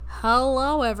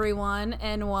Hello, everyone,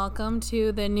 and welcome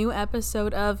to the new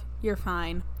episode of You're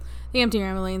Fine, the empty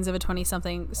ramblings of a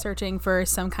 20-something searching for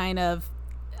some kind of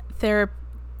therapy.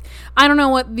 I don't know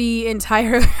what the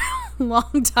entire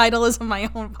long title is of my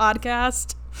own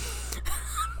podcast.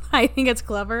 I think it's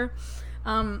clever.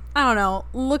 I don't know.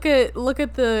 Look at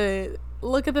the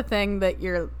thing that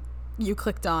you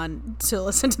clicked on to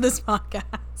listen to this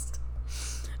podcast.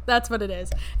 That's what it is.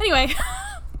 Anyway,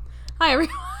 hi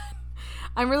everyone.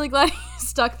 I'm really glad you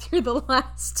stuck through the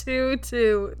last two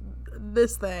to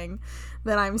this thing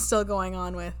that I'm still going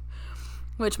on with,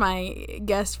 which my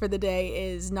guest for the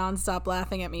day is nonstop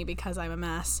laughing at me because I'm a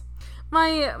mess.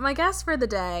 My guest for the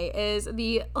day is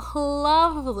the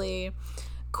lovely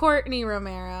Courtney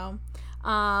Romero,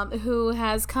 who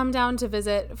has come down to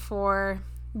visit for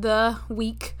the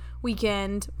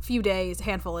weekend, few days,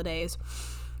 handful of days.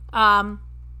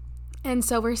 And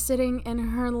so we're sitting in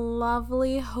her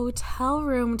lovely hotel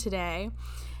room today,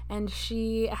 and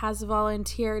she has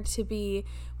volunteered to be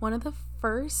one of the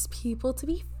first people to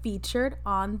be featured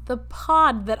on the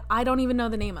pod that I don't even know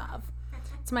the name of.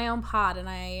 It's my own pod, and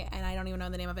I don't even know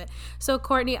the name of it. So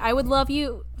Courtney, I would love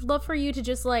for you to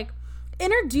just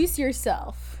introduce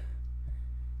yourself.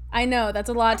 I know that's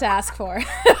a lot to ask for.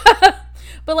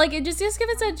 But just give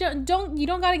us you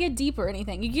don't got to get deep or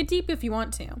anything. You get deep if you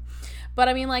want to. But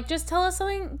I mean, just tell us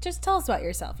something. Just tell us about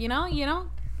yourself. You know.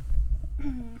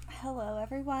 Hello,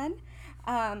 everyone.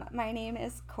 My name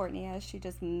is Courtney, as she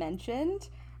just mentioned.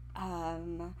 How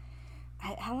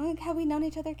long have we known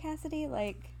each other, Cassidy?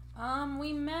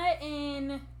 We met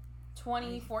in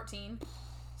 2014,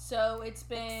 so it's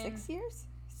been 6 years.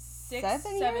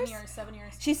 7 years. 7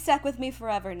 years. She's stuck with me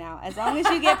forever now. As long as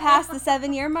you get past the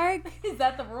 7-year mark. Is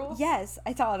that the rule? Yes,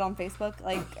 I saw it on Facebook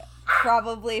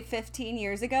probably 15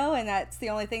 years ago, and that's the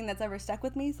only thing that's ever stuck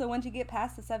with me. So once you get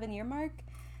past the 7-year mark,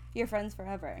 you're friends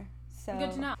forever. So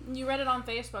good to know. You read it on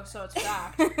Facebook, so it's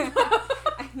fact.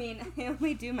 I mean, I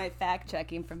only do my fact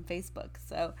checking from Facebook.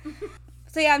 So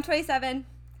yeah, I'm 27.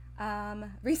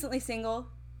 Recently single.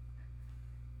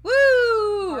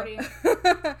 Woo! Party.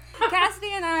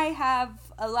 Cassidy and I have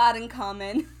a lot in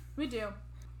common. We do.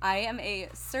 I am a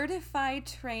certified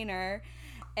trainer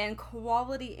and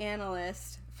quality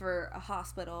analyst for a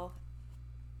hospital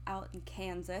out in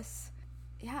Kansas.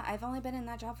 Yeah, I've only been in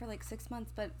that job for 6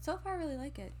 months, but so far I really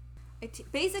like it.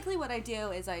 Basically what I do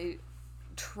is I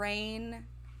train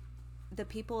the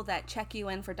people that check you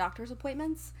in for doctor's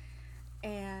appointments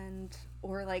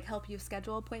or help you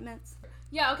schedule appointments.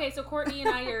 Yeah, okay, so Courtney and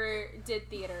I did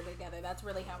theater together. That's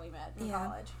really how we met in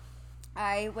college.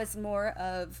 I was more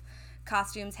of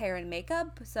costumes, hair, and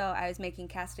makeup, so I was making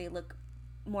Cassidy look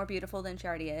more beautiful than she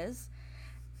already is.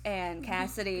 And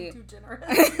Cassidy... Too generous.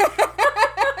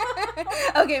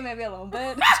 Okay, maybe a little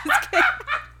bit. Just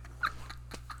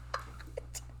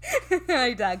kidding.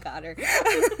 My dad got her.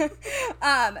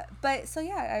 But, so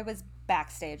yeah, I was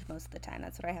backstage most of the time.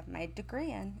 That's what I have my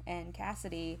degree in. And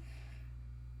Cassidy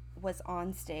was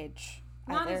on stage.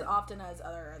 Not as often as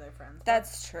other friends.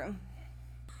 That's true.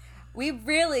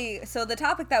 So the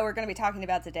topic that we're going to be talking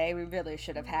about today, we really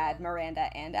should have had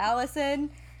Miranda and Allison.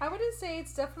 I wouldn't say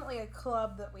it's definitely a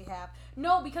club that we have.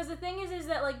 No, because the thing is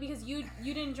that because you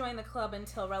didn't join the club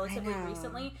until relatively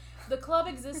recently. The club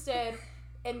existed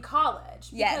in college.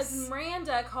 Yes. Because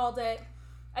Miranda called it,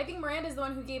 I think Miranda's the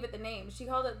one who gave it the name. She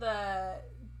called it the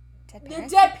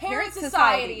Dead Parent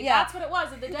Society. Yeah. That's what it was.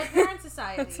 The Dead Parent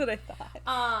Society. That's what I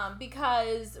thought.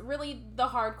 Because really the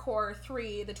hardcore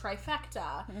three, the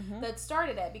trifecta, that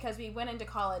started it, because we went into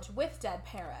college with dead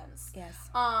parents. Yes.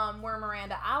 Were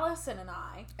Miranda, Allison, and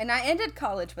I. And I ended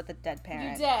college with a dead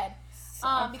parent. You did.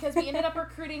 So. Because we ended up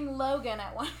recruiting Logan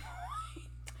at one point.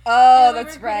 Oh,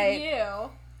 that's right.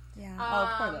 You.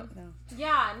 Yeah. Poor Logan. No.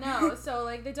 Yeah, no.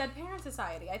 So the Dead Parent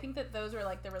Society. I think that those were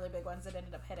the really big ones that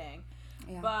ended up hitting.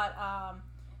 Yeah. But,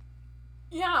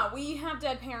 yeah, we have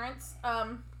dead parents.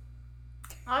 I'm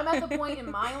at the point in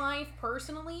my life,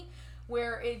 personally,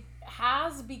 where it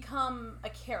has become a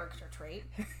character trait.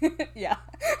 Yeah.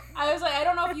 I was I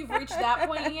don't know if you've reached that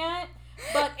point yet,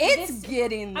 but it's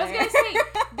getting there. I was going to say,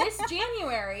 this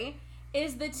January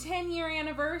is the 10-year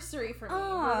anniversary for me.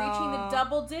 Oh. We're reaching the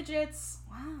double digits.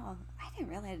 Wow. I didn't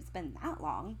realize it's been that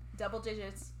long. Double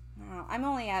digits. Wow. I'm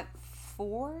only at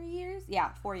 4 years?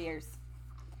 Yeah, 4 years.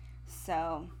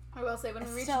 So I will say, when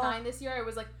we reached 9 this year, I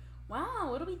was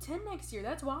wow, it'll be 10 next year.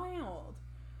 That's wild.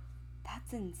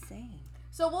 That's insane.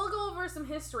 So we'll go over some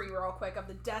history real quick of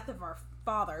the death of our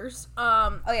fathers.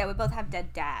 Oh yeah, we both have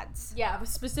dead dads. Yeah,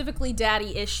 specifically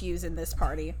daddy issues in this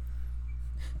party.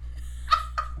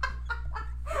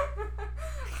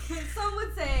 So Some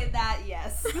would say that,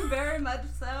 yes. Very much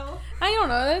so. I don't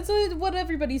know. That's what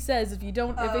everybody says if you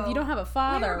don't if you don't have a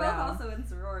father we were both around. also in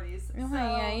sororities. So.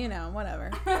 Yeah, you know,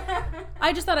 whatever.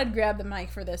 I just thought I'd grab the mic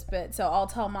for this bit, so I'll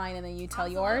tell mine and then you tell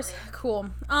yours. Cool.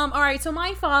 All right, so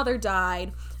my father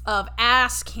died of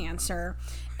ass cancer,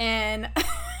 and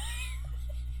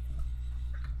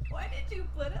why did you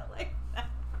put it like that?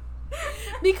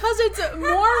 Because it's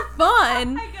more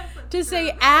fun to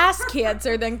say ass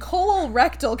cancer than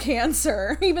colorectal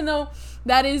cancer, even though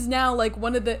that is now like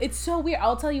one of the, it's so weird.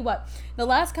 I'll tell you what, the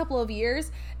last couple of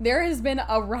years, there has been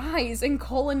a rise in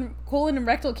colon and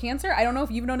rectal cancer. I don't know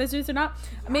if you've noticed this or not.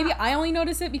 Maybe I only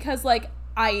notice it because like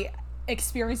I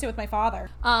experienced it with my father.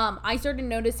 I started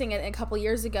noticing it a couple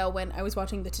years ago when I was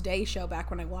watching the Today Show, back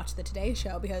when I watched the Today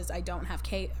Show, because I don't have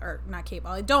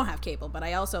I don't have cable, but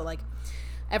I also like,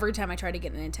 every time I try to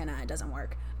get an antenna, it doesn't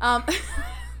work.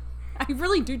 I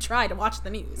really do try to watch the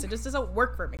news. It just doesn't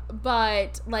work for me.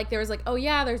 But, like, there was like, oh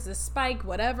yeah, there's this spike,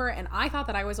 whatever. And I thought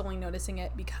that I was only noticing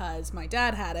it because my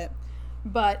dad had it.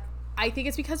 But I think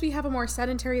it's because we have a more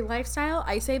sedentary lifestyle.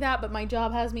 I say that, but my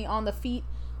job has me on the feet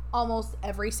almost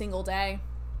every single day.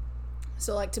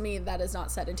 So, like, to me, that is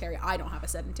not sedentary. I don't have a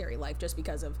sedentary life just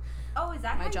because of is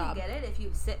that my how job. You get it if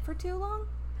you sit for too long?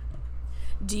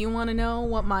 Do you want to know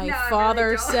what my No, father I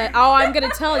really don't. said? Oh, I'm going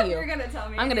to tell you. You're going to tell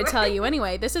me. I'm going to tell you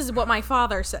anyway. This is what my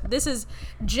father said. This is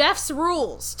Jeff's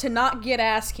rules to not get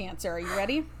ass cancer. Are you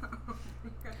ready?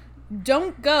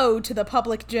 Don't go to the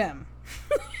public gym.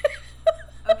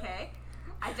 Okay.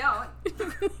 I don't.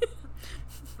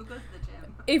 Who goes to the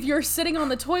gym? If you're sitting on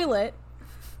the toilet,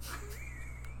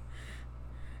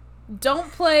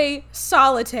 don't play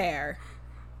solitaire.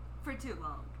 For too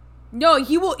long. No,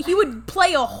 he would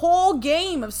play a whole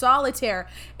game of solitaire.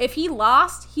 If he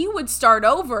lost, he would start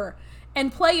over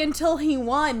and play until he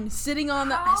won, sitting on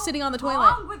the toilet.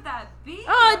 How long would that be?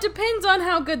 It depends on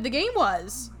how good the game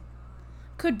was.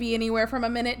 Could be anywhere from a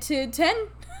minute to 10.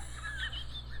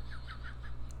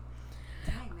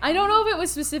 I don't know if it was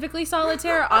specifically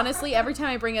solitaire. Honestly, every time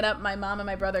I bring it up, my mom and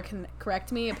my brother can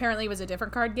correct me. Apparently, it was a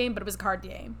different card game, but it was a card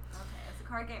game. Okay, it's a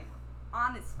card game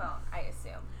on his phone, I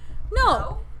assume.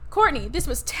 No. Courtney, this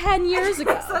was 10 years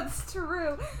ago. Yes, that's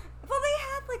true. Well, they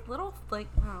had like little,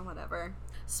 whatever.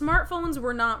 Smartphones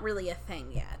were not really a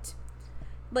thing yet.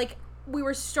 Like, we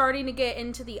were starting to get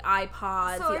into the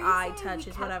iPods, So the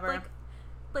iTouches, whatever.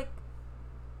 Like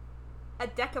a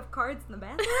deck of cards in the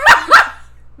bathroom?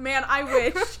 Man, I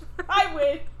wish. I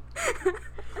wish.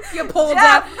 You pull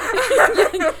down.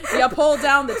 You pull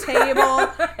down the table.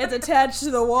 It's attached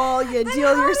to the wall. You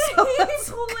deal yourself. He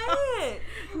play it.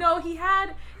 No, he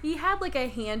had like a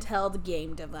handheld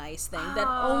game device thing that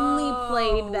only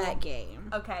played that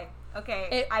game. Okay.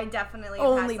 It I definitely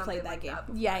only had played that like game.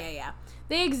 That Yeah.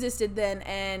 They existed then,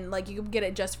 and like you could get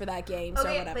it just for that game. Okay,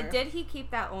 so whatever. but did he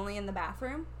keep that only in the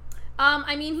bathroom?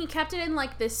 I mean, he kept it in,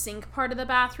 like, the sink part of the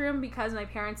bathroom because my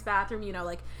parents' bathroom, you know,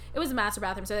 like, it was a master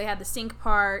bathroom, so they had the sink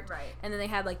part, right, and then they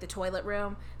had, like, the toilet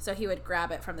room, so he would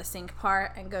grab it from the sink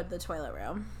part and go to the toilet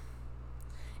room.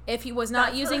 If he was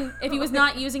not using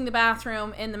the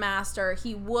bathroom in the master,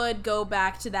 he would go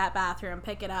back to that bathroom,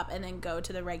 pick it up, and then go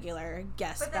to the regular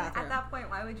guest bathroom. But then, at that point,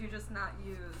 why would you just not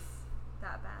use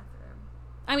that bathroom?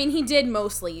 I mean, he did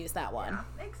mostly use that one. Yeah,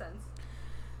 makes sense.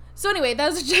 So anyway,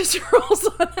 those are just rules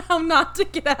on how not to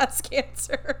get ass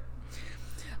cancer.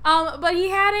 But he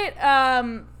had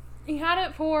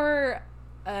it for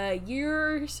a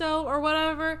year or so or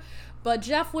whatever. But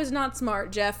Jeff was not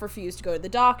smart. Jeff refused to go to the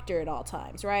doctor at all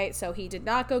times, right? So he did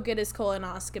not go get his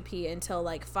colonoscopy until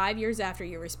like 5 years after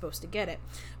you were supposed to get it.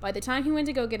 By the time he went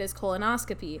to go get his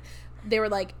colonoscopy, they were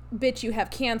like, "Bitch, you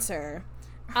have cancer."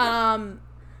 And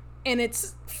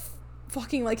it's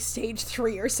fucking like stage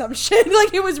 3 or some shit.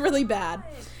 Like, it was really bad.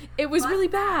 It was really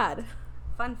bad.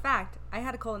 Fun fact, I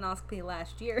had a colonoscopy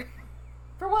last year.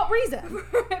 For what reason?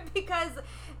 Because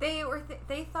they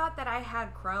thought that I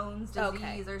had Crohn's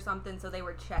disease or something, so they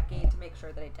were checking to make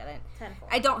sure that I didn't. Tenfold.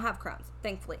 I don't have Crohn's,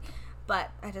 thankfully,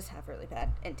 but I just have really bad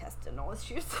intestinal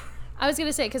issues. I was going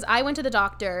to say, because I went to the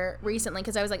doctor recently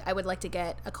because I was like, I would like to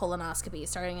get a colonoscopy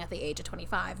starting at the age of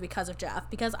 25 because of Jeff,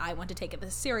 because I want to take it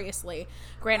this seriously.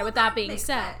 Granted, with that being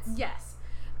said, yes.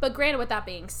 But granted, with that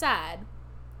being said,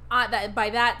 that by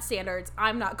that standards,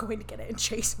 I'm not going to get it, and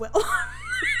Chase will.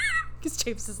 Because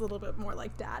Chase is a little bit more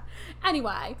like Dad.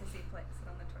 Anyway. Does he sit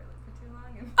on the toilet for too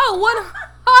long?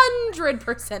 Oh,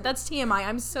 100%. That's TMI.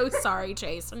 I'm so sorry,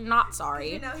 Chase. I'm not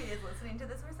sorry. You know he is listening to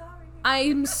this. We're sorry.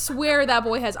 I swear that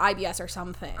boy has IBS or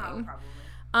something. Oh,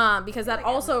 probably. Because that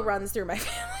also runs through my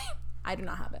family. I do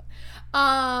not have it.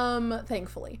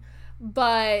 Thankfully.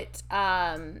 But,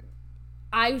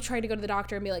 I tried to go to the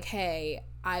doctor and be like, hey,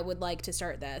 I would like to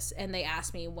start this. And they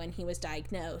asked me when he was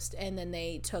diagnosed. And then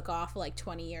they took off like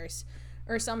 20 years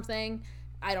or something.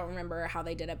 I don't remember how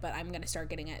they did it, but I'm going to start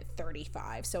getting it at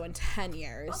 35. So in 10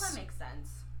 years. Well, that makes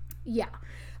sense. Yeah.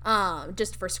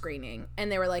 Just for screening.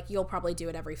 And they were like, you'll probably do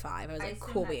it every 5. I was like,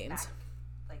 cool beans. Back,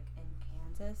 like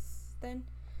in Kansas then?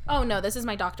 Oh, no, this is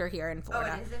my doctor here in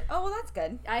Florida. Oh, is it? Oh, well, that's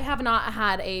good. I have not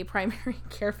had a primary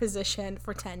care physician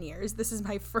for 10 years. This is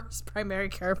my first primary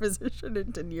care physician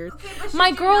in 10 years. Okay, but my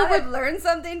girl would learn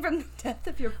something from the death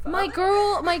of your father?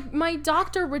 My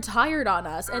doctor retired on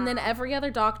us, and then every other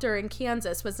doctor in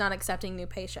Kansas was not accepting new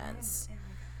patients.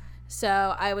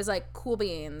 So I was like, cool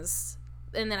beans.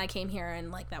 And then I came here,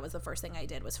 and like that was the first thing I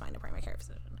did was find a primary care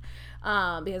physician,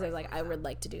 because I was like, I would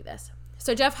like to do this.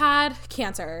 So Jeff had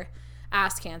cancer.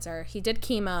 Ass cancer. He did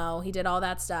chemo. He did all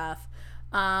that stuff.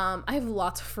 I have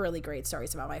lots of really great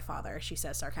stories about my father, she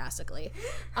says sarcastically.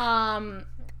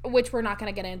 Which we're not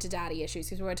going to get into daddy issues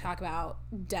because we're going to talk about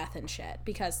death and shit.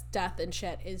 Because death and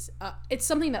shit is, it's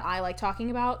something that I like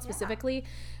talking about specifically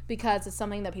because it's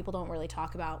something that people don't really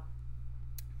talk about.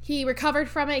 He recovered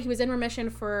from it. He was in remission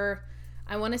for,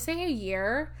 I want to say, a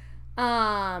year.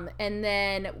 And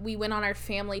then we went on our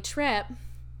family trip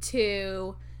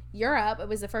to Europe. It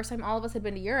was the first time all of us had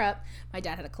been to Europe. My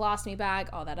dad had a colostomy bag,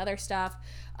 all that other stuff.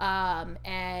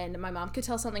 And my mom could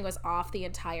tell something was off the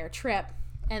entire trip.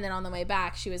 And then on the way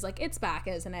back, she was like, it's back,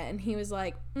 isn't it? And he was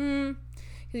like, because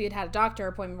he had a doctor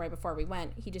appointment right before we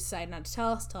went. He just decided not to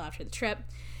tell us till after the trip.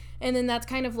 And then that's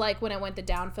kind of like when it went the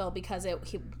downfill because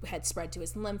he had spread to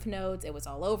his lymph nodes. It was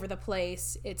all over the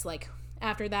place. It's like,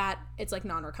 after that, it's like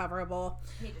non-recoverable.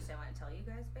 He just didn't want to tell you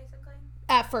guys, basically?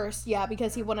 At first, yeah,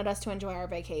 because he wanted us to enjoy our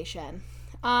vacation.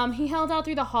 He held out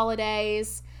through the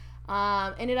holidays,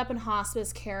 ended up in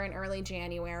hospice care in early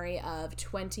January of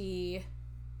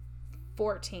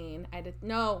 2014.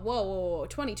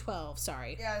 2012,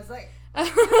 sorry. Yeah, I was like...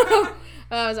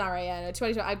 I was all right, yeah,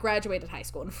 2012. I graduated high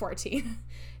school in 14.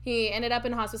 He ended up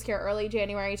in hospice care early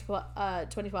January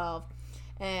 2012,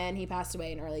 and he passed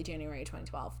away in early January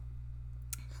 2012.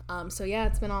 So yeah,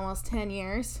 it's been almost 10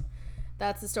 years.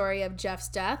 That's the story of Jeff's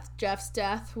death. Jeff's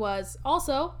death was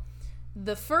also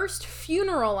the first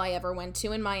funeral I ever went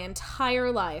to in my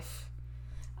entire life.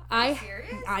 Are you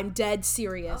serious? I'm dead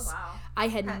serious. Oh, wow. I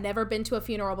had never been to a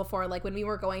funeral before. Like, when we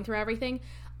were going through everything,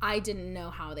 I didn't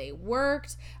know how they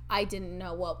worked. I didn't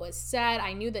know what was said.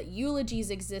 I knew that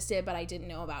eulogies existed, but I didn't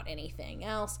know about anything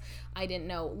else. I didn't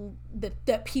know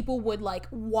that people would, like,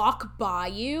 walk by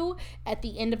you at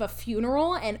the end of a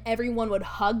funeral and everyone would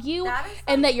hug you.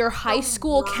 And that your high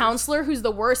school counselor, who's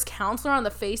the worst counselor on the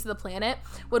face of the planet,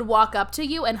 would walk up to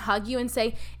you and hug you and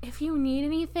say, if you need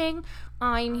anything,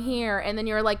 I'm here. And then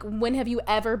you're like, when have you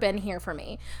ever been here for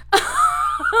me?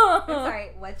 I'm sorry,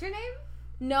 what's your name?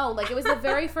 No, like, it was the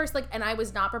very first, like, and I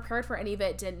was not prepared for any of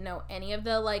it, didn't know any of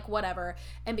the, like, whatever.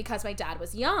 And because my dad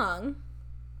was young,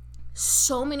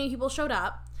 so many people showed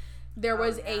up. There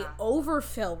was a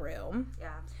overfill room.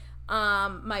 Yeah.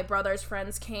 My brother's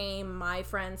friends came, my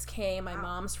friends came, my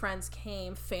mom's friends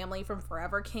came, family from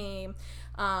forever came.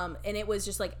 And it was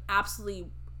just, like, absolutely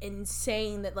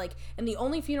insane that, like, and the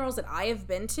only funerals that I have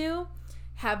been to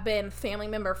have been family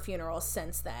member funerals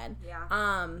since then.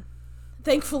 Yeah.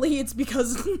 Thankfully, it's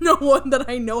because no one that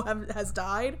I know has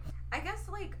died. I guess,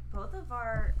 like, both of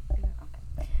our...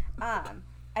 Okay. I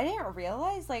didn't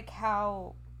realize, like,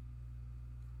 how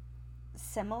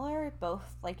similar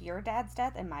both, like, your dad's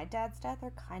death and my dad's death are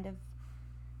kind of...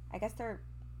 I guess they're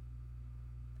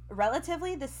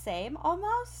relatively the same,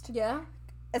 almost. Yeah.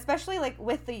 Especially, like,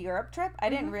 with the Europe trip. I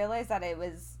didn't realize that it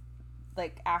was,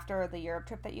 like, after the Europe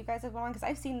trip that you guys had gone on. Because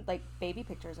I've seen, like, baby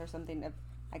pictures or something of...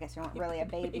 I guess you're not really a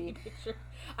baby.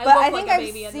 But I think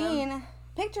I've seen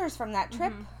pictures from that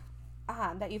trip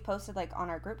that you've posted, like, on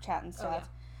our group chat and stuff. Oh, yeah.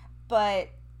 But,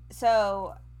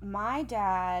 so, my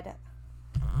dad...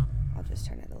 I'll just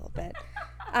turn it a little bit.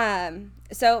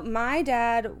 So, my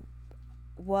dad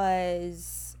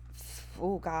was,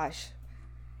 oh, gosh,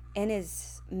 in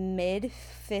his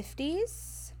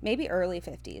mid-50s, maybe early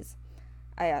 50s.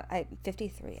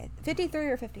 53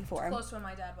 or 54. Close to when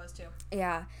my dad was, too.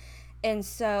 Yeah. And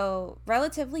so,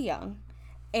 relatively young.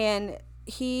 And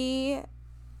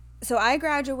so I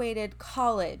graduated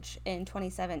college in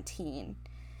 2017,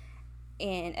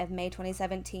 of May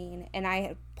 2017. And I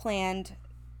had planned,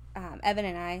 Evan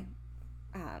and I,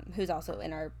 who's also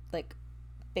in our, like,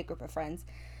 big group of friends,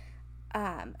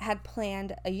 had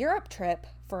planned a Europe trip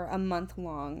for a month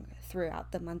long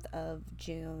throughout the month of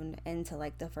June into,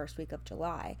 like, the first week of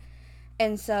July.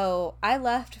 And so I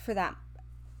left for that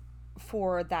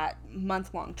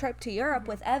month-long trip to Europe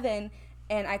with Evan,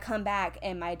 And I come back,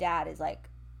 and my dad is, like,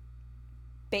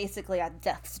 basically at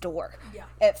death's door. Yeah.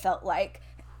 It felt like.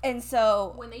 And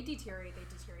so... When they deteriorate,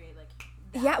 like...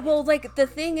 Yeah, well, like, the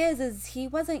thing is he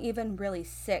wasn't even really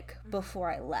sick before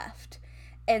I left.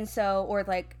 And so... Or,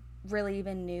 like, really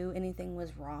even knew anything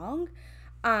was wrong.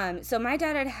 So my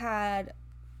dad had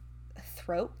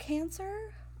throat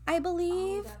cancer, I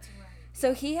believe. Oh, that's right.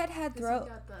 So he had throat...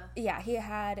 Yeah, he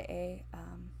had a...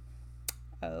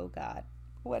 oh, God.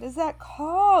 What is that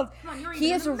called? Come on, you're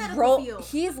He is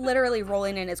he's literally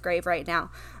rolling in his grave right now.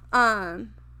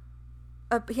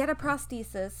 He had a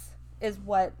prosthesis, is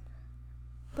what...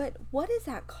 But what is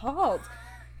that called?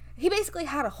 He basically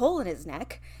had a hole in his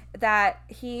neck that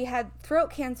he had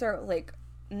throat cancer, like,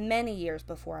 many years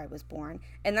before I was born.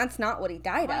 And that's not what he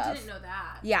died of. I didn't know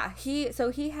that. Yeah, he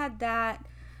had that...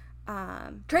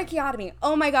 tracheotomy.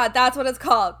 Oh my God, that's what it's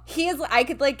called. I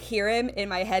could, like, hear him in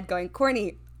my head going,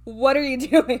 Courtney, what are you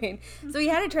doing? So he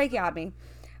had a tracheotomy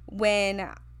when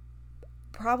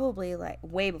probably, like,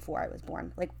 way before I was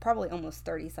born, like, probably almost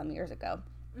 30 some years ago.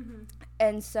 Mm-hmm.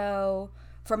 And so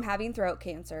from having throat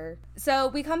cancer, so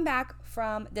we come back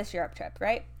from this Europe trip,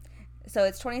 right? So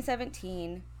it's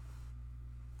 2017.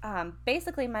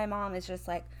 Basically my mom is just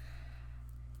like,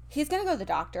 he's gonna go to the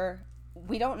doctor.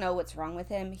 We don't know what's wrong with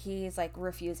him. He's, like,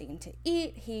 refusing to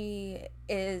eat. He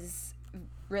is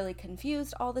really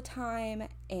confused all the time.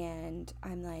 And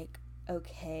I'm like,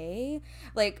 okay.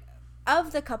 Like,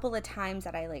 of the couple of times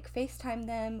that I, like, FaceTimed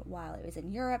them while I was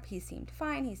in Europe, he seemed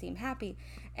fine. He seemed happy.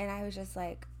 And I was just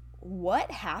like,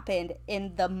 what happened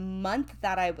in the month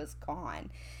that I was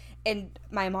gone? And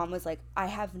my mom was like, I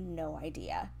have no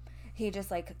idea. He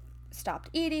just, like, stopped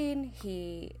eating.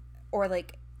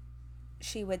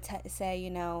 She would say, you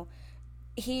know,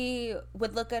 he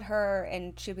would look at her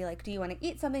and she'd be like, do you want to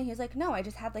eat something? He's like, no, I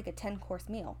just had, like, a 10-course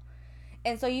meal.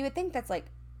 And so you would think that's, like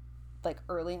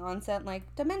early onset,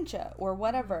 like, dementia or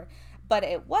whatever, but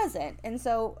it wasn't. And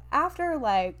so after,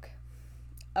 like,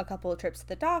 a couple of trips to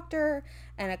the doctor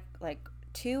and, I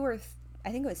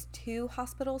think it was 2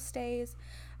 hospital stays,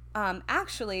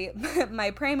 actually,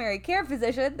 my primary care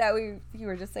physician that you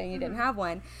were just saying you didn't have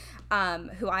one,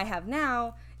 who I have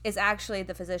now, is actually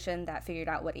the physician that figured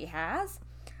out what he has.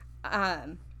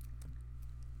 I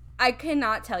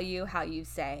cannot tell you how you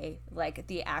say, like,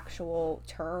 the actual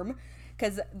term,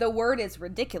 because the word is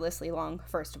ridiculously long,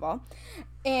 first of all.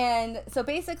 And so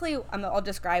basically, I'll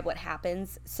describe what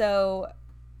happens. So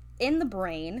in the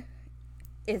brain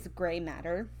is gray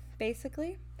matter,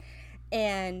 basically.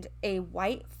 And a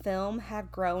white film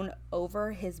had grown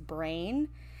over his brain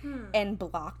and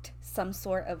blocked some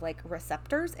sort of, like,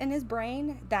 receptors in his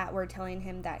brain that were telling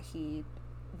him that he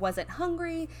wasn't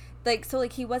hungry. Like, so,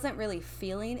 like, he wasn't really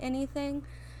feeling anything.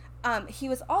 He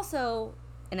was also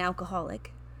an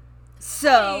alcoholic.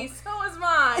 So, hey, so was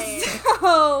mine.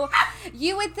 So,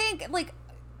 you would think, like,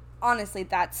 honestly,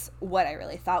 that's what I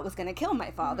really thought was going to kill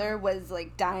my father, was,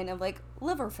 like, dying of, like,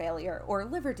 liver failure or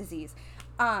liver disease.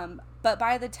 But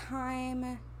by the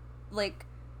time, like,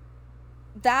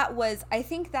 I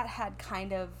think that had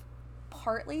kind of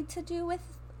partly to do with,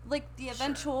 like, the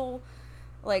eventual,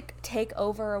 like,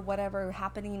 takeover or whatever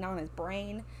happening on his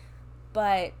brain.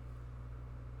 But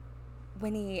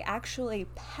when he actually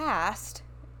passed,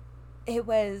 it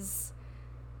was,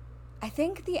 I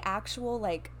think the actual,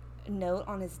 like, note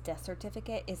on his death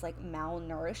certificate is, like,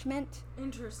 malnourishment.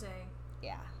 Interesting.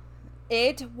 Yeah.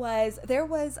 There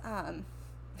was,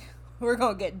 we're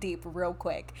going to get deep real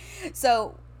quick.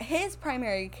 So his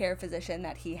primary care physician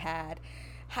that he had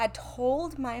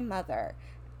told my mother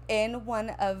in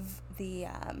one of the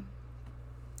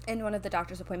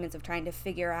doctor's appointments of trying to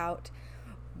figure out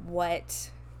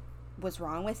what was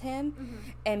wrong with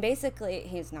him. And basically,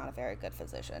 he's not a very good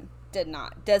physician. Do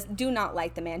not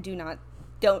like the man.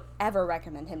 Don't ever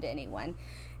recommend him to anyone.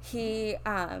 He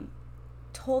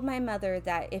told my mother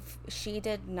that if she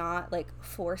did not, like,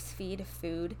 force feed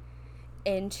food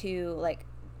into, like,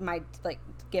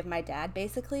 give my dad,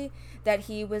 basically, that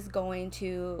he was going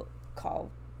to call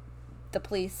the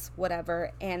police,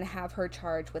 whatever, and have her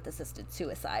charged with assisted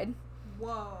suicide.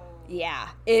 Whoa. Yeah.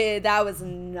 That was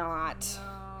not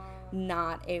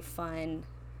a fun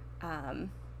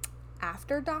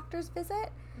after doctor's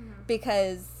visit,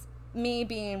 because me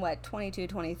being, 22,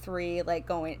 23, like,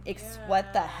 going,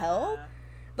 what the hell?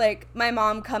 Like, my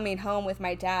mom coming home with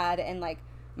my dad, and, like,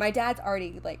 my dad's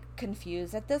already, like,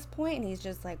 confused at this point, and he's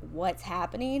just like, what's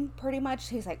happening, pretty much.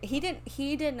 He's like, he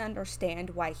didn't understand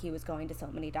why he was going to so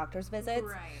many doctor's visits.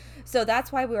 Right. So that's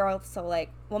why we were also like,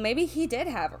 well, maybe he did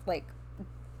have, like,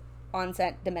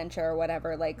 onset dementia or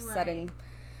whatever, like, sudden.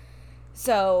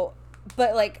 So,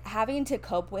 but, like, having to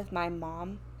cope with my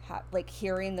mom like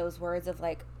hearing those words of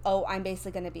like, oh, I'm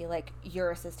basically going to be like,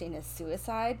 you're assisting a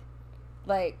suicide.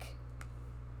 Like,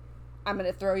 I'm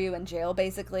going to throw you in jail,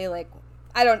 basically. Like,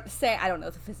 I don't know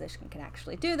if the physician can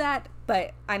actually do that,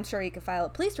 but I'm sure he could file a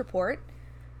police report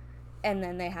and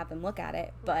then they have them look at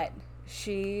it. But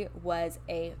she was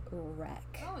a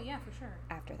wreck. Oh, yeah, for sure.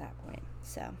 After that point.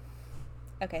 So,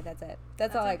 okay, that's it.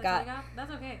 That's all I got.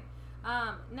 That's okay.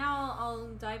 Now I'll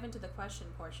dive into the question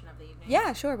portion of the evening.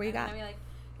 Yeah, sure. What you got? I mean, like,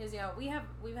 because,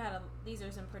 these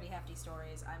are some pretty hefty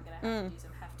stories. I'm going to have to do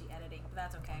some hefty editing, but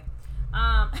that's okay.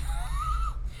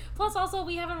 Plus, also,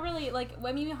 we haven't really, like,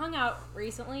 I mean, we hung out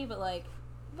recently, but, like,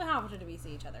 how often do we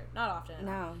see each other? Not often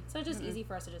enough. No. So it's just easy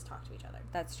for us to just talk to each other.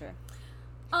 That's true.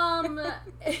 And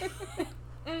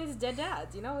it's dead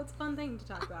dads, you know? It's a fun thing to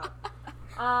talk about.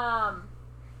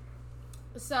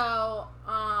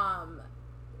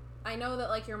 I know that,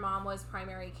 like, your mom was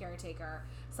primary caretaker.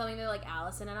 Something that, like,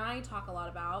 Allison and I talk a lot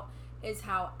about is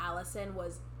how Allison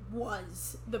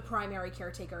was the primary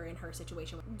caretaker in her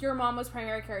situation. Your mom was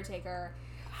primary caretaker.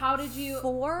 How did you...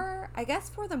 I guess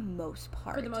for the most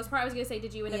part. For the most part, I was going to say,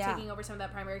 did you end up taking over some of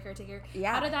that primary caretaker?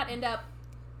 Yeah. How did that end up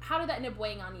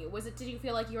weighing on you? Did you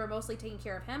feel like you were mostly taking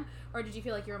care of him, or did you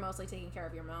feel like you were mostly taking care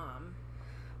of your mom?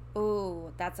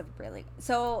 Ooh, that's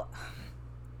so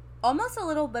almost a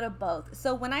little bit of both.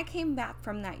 So when I came back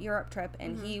from that Europe trip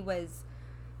and he was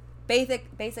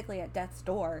basically at death's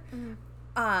door,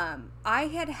 I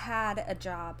had a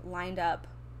job lined up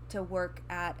to work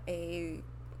at a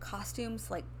costume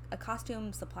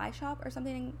supply shop or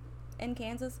something in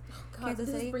Kansas. Oh, God, Kansas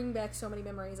City. This is bringing back so many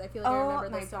memories. I feel like I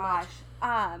remember this so much.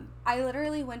 I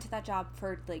literally went to that job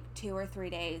for like 2 or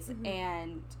 3 days,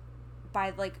 and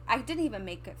by like I didn't even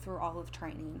make it through all of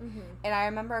training. And I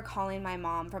remember calling my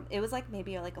mom it was like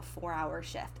maybe like a 4-hour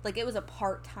shift. Like it was a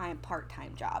part-time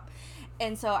job.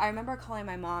 And so I remember calling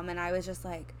my mom and I was just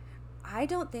like, I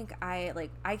don't think I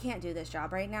can't do this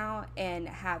job right now and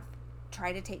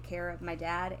try to take care of my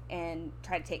dad and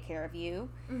try to take care of you.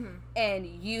 And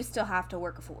you still have to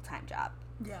work a full-time job.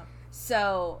 Yeah.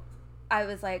 So I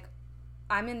was like,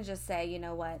 I'm going to just say, you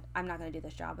know what? I'm not going to do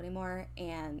this job anymore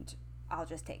and I'll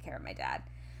just take care of my dad.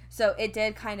 So it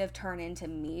did kind of turn into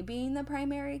me being the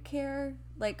primary care,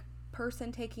 like,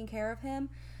 person taking care of him.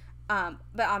 But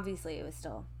obviously it was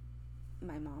still,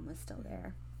 my mom was still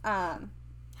there.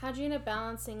 How'd you end up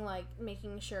balancing, like,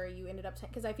 making sure you ended up,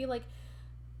 because I feel like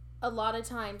a lot of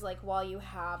times, like, while you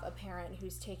have a parent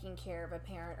who's taking care of a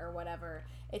parent or whatever,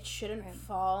 it shouldn't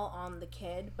fall on the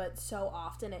kid, but so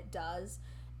often it does.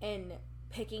 And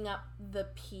picking up the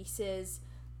pieces,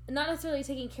 not necessarily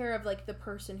taking care of, like, the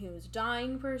person who's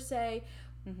dying per se,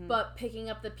 but picking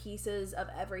up the pieces of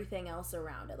everything else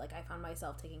around it. Like, I found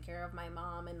myself taking care of my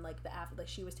mom, and like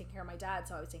she was taking care of my dad,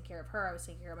 so I was taking care of her. I was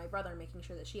taking care of my brother, making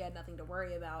sure that she had nothing to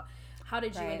worry about. How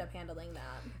did you end up handling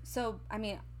that? So, I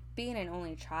mean, being an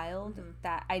only child,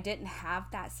 that I didn't have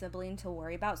that sibling to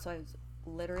worry about, so I was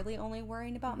literally only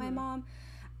worrying about my mom.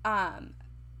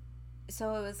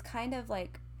 So it was kind of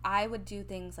like I would do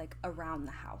things like around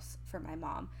the house for my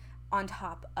mom, on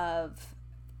top of,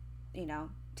 you know,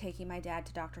 taking my dad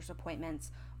to doctor's appointments,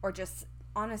 or just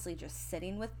honestly just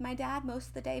sitting with my dad most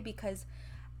of the day, because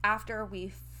after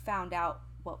we found out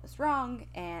what was wrong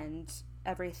and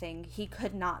everything, he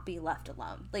could not be left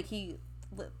alone. Like, he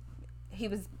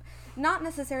was not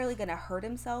necessarily going to hurt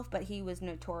himself, but he was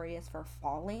notorious for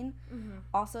falling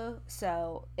also.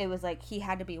 So it was like he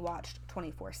had to be watched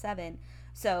 24/7.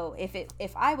 So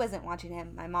if I wasn't watching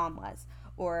him, my mom was,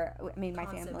 or I mean my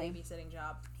family. Babysitting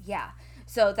job. Yeah.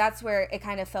 So that's where it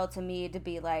kind of fell to me to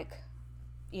be like,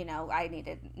 you know, I need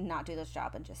to not do this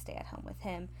job and just stay at home with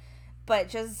him. But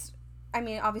just, I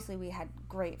mean, obviously we had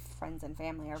great friends and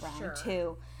family around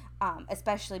too.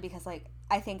 Especially because, like,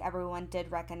 I think everyone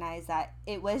did recognize that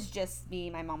it was just me,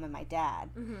 my mom, and my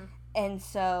dad. And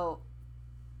so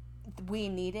we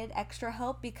needed extra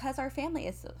help because our family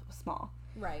is so small.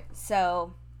 Right.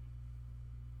 So,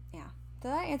 yeah.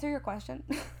 Did that answer your question?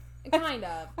 Kind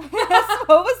of.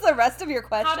 What was the rest of your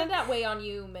question? How did that weigh on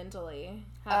you mentally,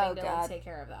 having to like, take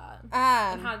care of that?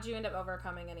 And how did you end up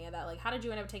overcoming any of that? Like, how did you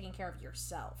end up taking care of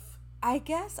yourself? I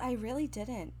guess I really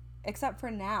didn't. Except for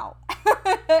now.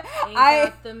 Ain't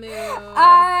got the mood.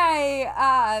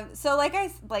 So like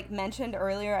I mentioned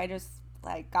earlier, I just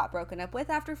like got broken up with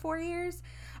after 4 years.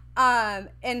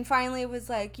 And finally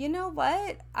was like, you know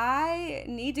what? I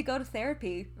need to go to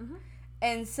therapy.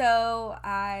 And so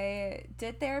I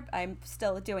did therapy. I'm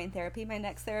still doing therapy. My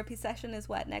next therapy session is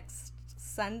next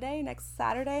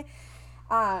Saturday.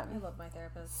 I love my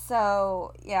therapist.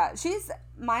 So yeah,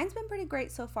 mine's been pretty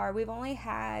great so far. We've only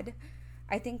had,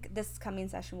 I think this coming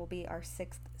session will be our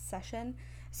 6th session,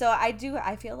 So I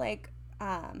feel like,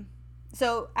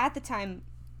 so at the time,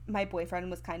 my boyfriend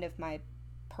was kind of my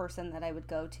person that I would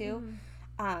go to,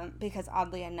 because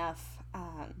oddly enough,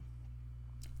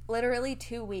 literally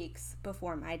 2 weeks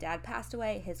before my dad passed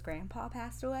away, his grandpa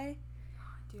passed away.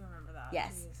 I do remember that.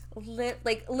 Yes.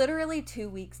 Literally 2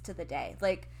 weeks to the day.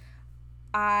 Like,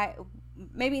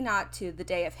 maybe not to the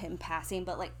day of him passing,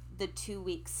 but, like, the 2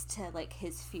 weeks to, like,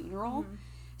 his funeral. Mm-hmm.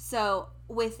 So,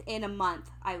 within a month,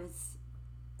 I was,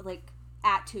 like,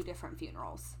 at 2 different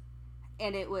funerals.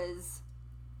 And it was,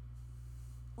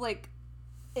 like,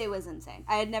 it was insane.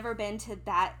 I had never been to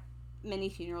that many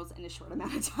funerals in a short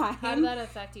amount of time. How did that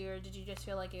affect you, or did you just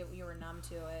feel like you were numb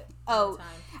to it at the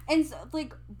time? And so,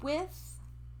 like, with,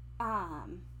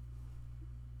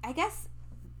 I guess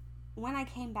when I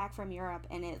came back from Europe,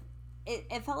 and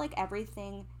it felt like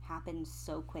everything happened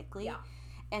so quickly. Yeah.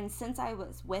 And since I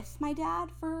was with my dad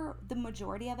for the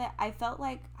majority of it, I felt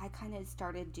like I kind of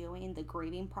started doing the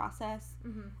grieving process,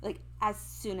 like, as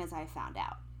soon as I found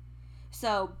out.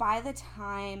 So by the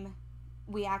time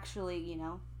we actually, you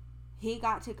know, he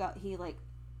got to go, he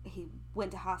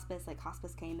went to hospice, like,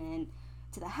 hospice came in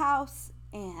to the house,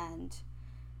 and,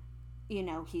 you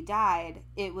know, he died.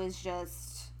 It was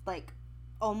just, like,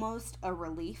 almost a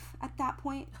relief at that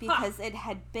point, because it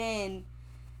had been,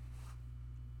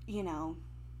 you know,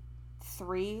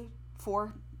 3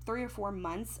 or 4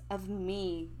 months of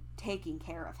me taking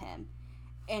care of him,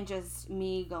 and just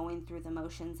me going through the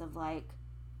motions of, like,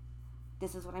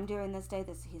 this is what I'm doing this day,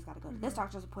 he's got to go to this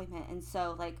doctor's appointment. And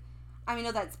so, like, I mean,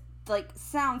 no, that's, like,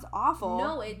 sounds awful.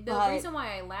 No, the reason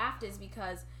why I laughed is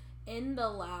because in the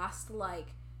last, like,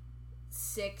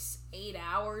 6-8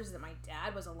 hours that my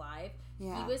dad was alive,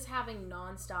 he was having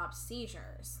nonstop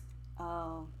seizures.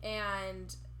 Oh.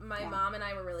 And my mom and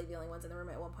I were really the only ones in the room.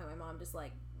 At one point, my mom just,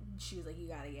 like, she was like, you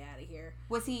gotta get out of here.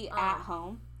 Was he at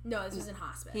home? No, this was in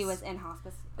hospice. He was in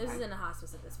hospice? This is in a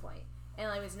hospice at this point. And,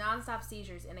 like, it was nonstop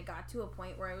seizures, and it got to a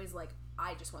point where I was like,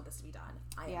 I just want this to be done.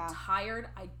 I am tired.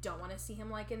 I don't want to see him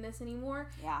like in this anymore.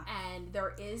 Yeah. And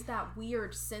there is that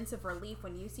weird sense of relief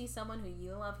when you see someone who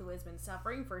you love who has been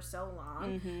suffering for so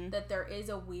long, that there is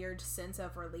a weird sense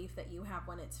of relief that you have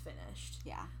when it's finished.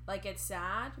 Yeah. Like, it's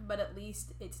sad, but at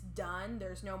least it's done.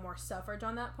 There's no more suffrage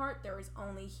on that part. There is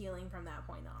only healing from that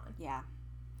point on. Yeah.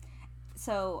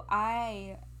 So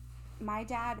my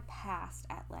dad passed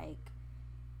at, like,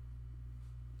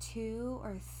 2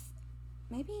 or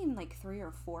maybe in, like, 3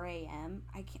 or 4 a.m.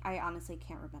 I honestly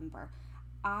can't remember.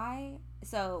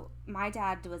 So my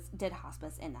dad did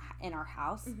hospice in our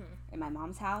house, in my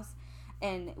mom's house,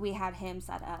 and we had him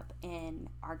set up in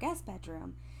our guest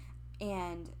bedroom,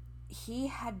 and he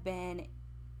had been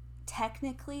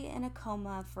technically in a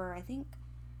coma for, I think,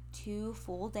 2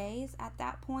 full days at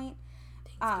that point.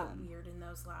 Things get weird in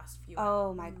those last few hours.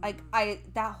 Oh my, like,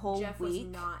 that whole Jeff week.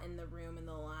 was not in the room in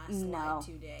the last, like,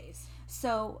 2 days.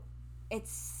 So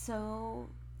it's so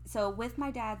with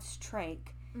my dad's trach,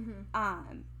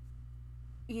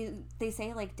 they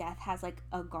say, like, death has, like,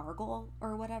 a gargle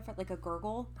or whatever, like a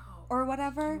gurgle or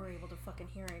whatever. You were able to fucking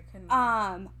hear it, couldn't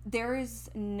you? There is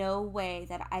no way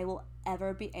that I will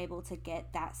ever be able to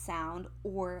get that sound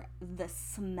or the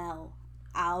smell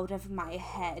out of my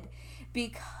head,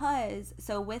 because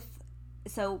so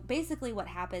basically what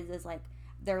happens is, like,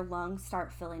 their lungs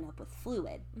start filling up with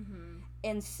fluid,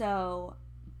 and so,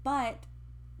 but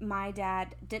my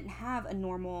dad didn't have a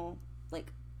normal,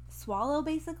 like, swallow,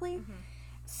 basically,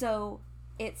 so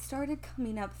it started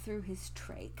coming up through his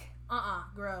trach.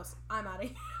 Gross. I'm out of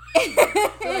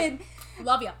here.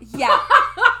 Love ya. Yeah.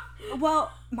 Well,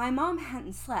 my mom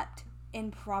hadn't slept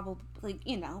in probably,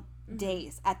 you know,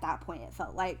 days at that point, it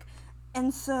felt like.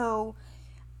 And so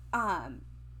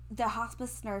the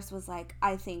hospice nurse was like,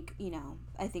 I think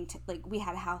like, we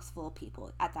had a house full of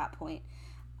people at that point,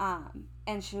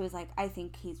 and she was like, I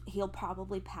think he'll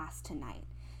probably pass tonight.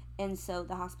 And so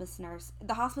the hospice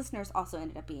nurse also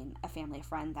ended up being a family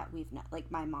friend that we've known, like,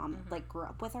 my mom like, grew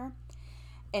up with her,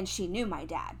 and she knew my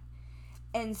dad.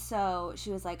 And so she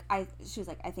was like, I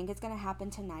think it's going to happen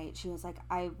tonight. She was like,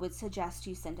 I would suggest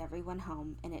you send everyone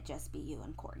home and it just be you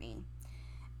and Courtney.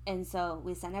 And so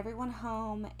we sent everyone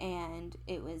home, and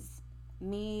it was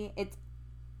me. It's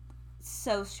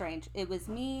so strange. It was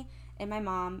me and my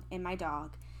mom and my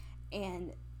dog.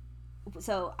 And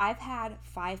so I've had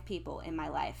 5 people in my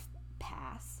life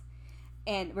pass,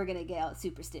 and we're going to get all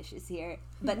superstitious here.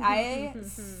 But I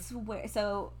swear,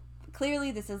 so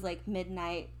clearly this is, like,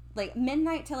 midnight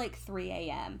to, like, 3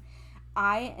 a.m.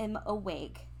 I am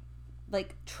awake,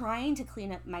 like, trying to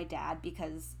clean up my dad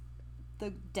because the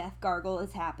death gargle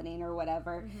is happening or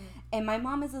whatever. And my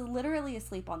mom is literally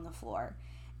asleep on the floor.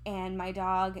 and my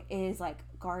dog is like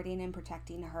guarding and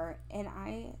protecting her. And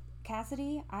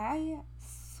Cassidy, I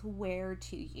swear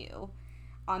to you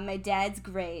on my dad's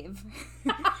grave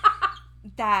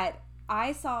that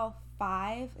I saw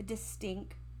 5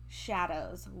 distinct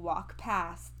shadows walk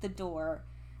past the door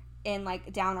and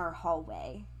like down our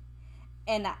hallway.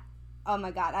 And oh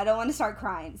my God, I don't want to start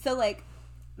crying. So like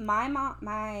my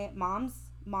mom's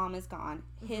mom is gone.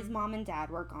 His mom and dad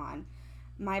were gone.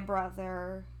 My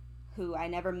brother, who I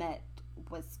never met,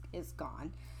 is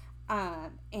gone.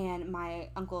 And my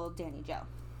uncle Danny Joe,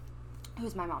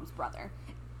 who's my mom's brother,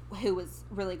 who was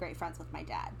really great friends with my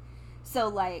dad. So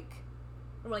like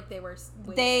they were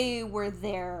waiting. They were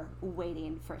there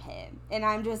waiting for him. And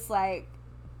I'm just like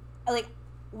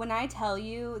when I tell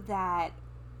you that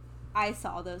I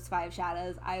saw those 5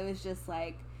 shadows, I was just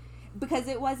like, because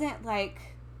it wasn't like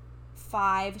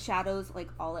 5 shadows like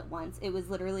all at once. It was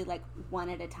literally like one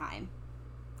at a time,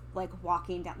 like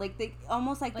walking down, like they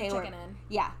almost like they were in.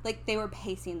 Yeah, like they were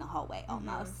pacing the hallway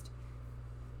almost.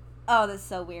 Oh, that's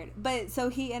so weird. But so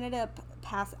he ended up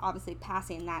obviously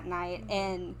passing that night,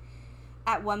 and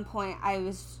at one point I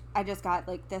just got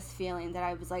like this feeling that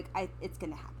I was like, it's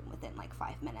gonna happen within like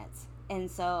 5 minutes. And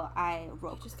so I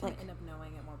wrote. You just kind of end up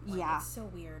knowing at one point. Yeah. It's so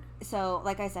weird. So,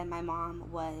 like I said, my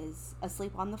mom was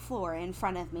asleep on the floor in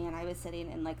front of me, and I was sitting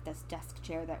in, like, this desk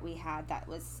chair that we had that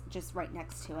was just right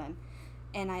next to him.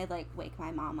 And I, like, wake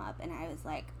my mom up, and I was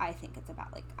like, I think it's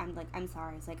about, like, I'm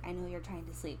sorry. I was like, I know you're trying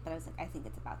to sleep, but I was like, I think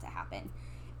it's about to happen.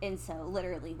 And so,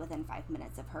 literally, within 5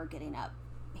 minutes of her getting up,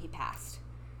 he passed.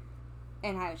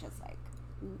 And I was just like,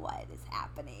 what is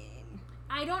happening?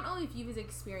 I don't know if you've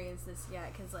experienced this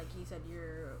yet, because, like you said,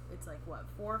 it's like, what,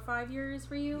 4 or 5 years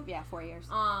for you? Yeah, 4 years.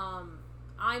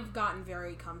 I've gotten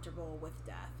very comfortable with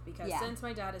death, because since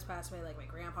my dad has passed away, like, my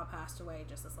grandpa passed away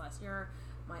just this last year,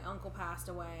 my uncle passed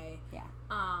away. Yeah.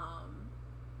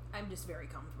 I'm just very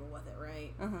comfortable with it,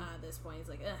 right? At this point, it's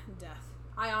like, death.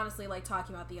 I honestly like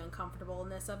talking about the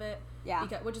uncomfortableness of it. Yeah.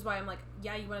 Which is why I'm like,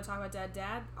 yeah, you want to talk about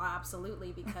dad?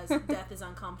 Absolutely, because death is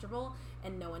uncomfortable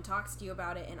and no one talks to you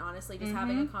about it. And honestly, just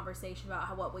having a conversation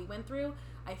about what we went through,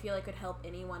 I feel like could help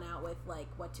anyone out with like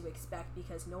what to expect,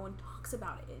 because no one talks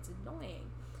about it. It's annoying.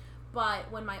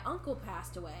 But when my uncle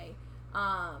passed away,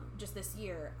 just this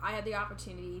year, I had the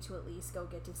opportunity to at least go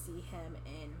get to see him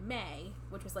in May,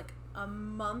 which was like a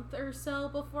month or so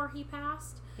before he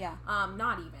passed. Yeah.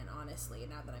 Not even, honestly,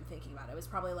 now that I'm thinking about it. It was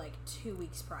probably like 2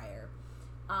 weeks prior.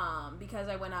 Because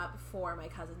I went up for my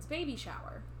cousin's baby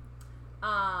shower.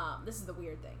 This is the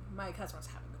weird thing. My cousin was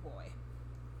having a boy.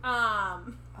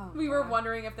 We were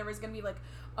wondering if there was going to be like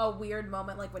a weird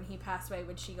moment, like when he passed away,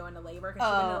 would she go into labor? Because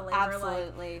she went into labor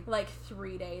absolutely. like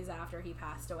 3 days after he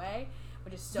passed away,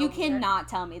 which is so You weird. cannot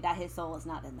tell me that his soul is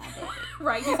not in that baby.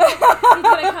 Right? He's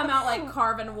gonna come out like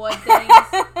carving wood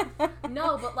things.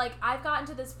 No, but like I've gotten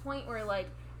to this point where like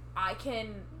I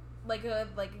can like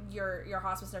your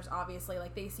hospice nurse, obviously,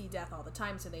 like they see death all the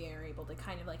time, so they are able to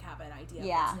kind of like have an idea of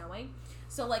what's knowing.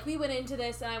 So like we went into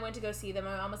this and I went to go see them,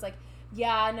 and my mom was like,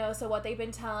 yeah, no, so what they've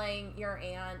been telling your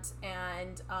aunt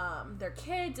and their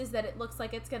kids is that it looks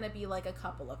like it's gonna be like a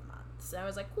couple of months. And I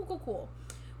was like, cool.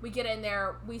 We get in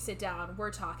there, we sit down,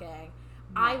 we're talking.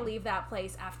 No. I leave that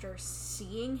place after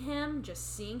seeing him,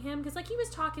 because like he was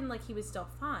talking like he was still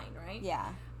fine, right? Yeah.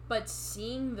 But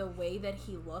seeing the way that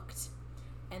he looked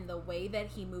and the way that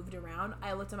he moved around,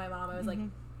 I looked at my mom, I was like,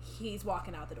 he's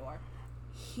walking out the door.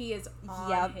 He is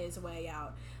on his way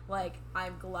out. Like,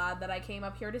 I'm glad that I came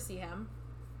up here to see him.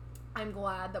 I'm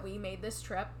glad that we made this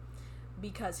trip,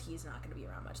 because he's not going to be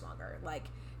around much longer. Like,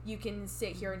 you can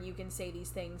sit here and you can say these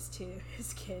things to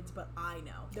his kids, but I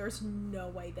know there's no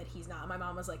way that he's not. My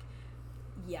mom was like,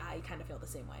 yeah, I kind of feel the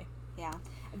same way. Yeah.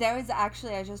 There was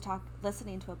actually, I just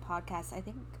listening to a podcast, I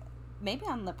think maybe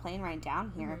on the plane ride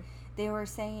down here, they were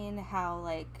saying how,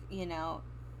 like, you know,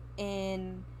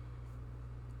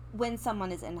 when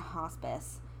someone is in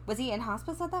hospice, was he in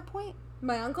hospice at that point?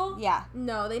 My uncle? Yeah.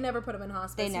 No, they never put him in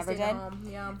hospice. They never did? Home.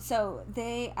 Yeah. So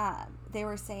they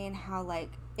were saying how,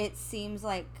 like, it seems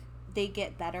like they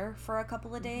get better for a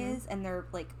couple of days, and they're,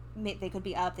 like, they could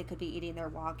be up, they could be eating, they're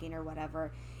walking or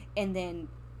whatever, and then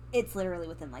it's literally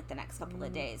within, like, the next couple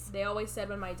of days. They always said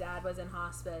when my dad was in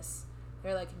hospice,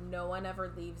 they're like, no one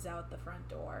ever leaves out the front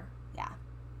door. Yeah.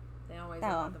 They always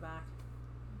leave out the back.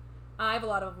 I have a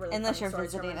lot of really unless funny you're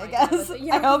stories visiting, from I guess.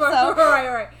 Yeah, I hope so.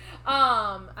 Right.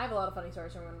 I have a lot of funny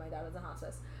stories from when my dad was in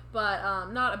hospice, but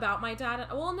not about my dad.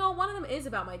 Well, no, one of them is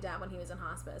about my dad when he was in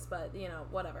hospice, but you know,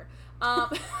 whatever.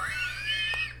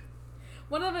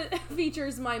 One of the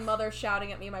features my mother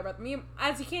shouting at me and my brother.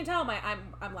 As you can't tell,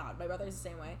 I'm loud. My brother's the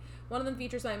same way. One of them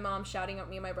features my mom shouting at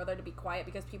me and my brother to be quiet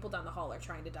because people down the hall are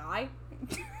trying to die.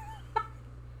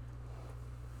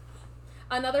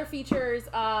 Another features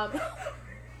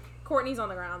Courtney's on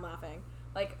the ground laughing,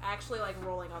 like actually like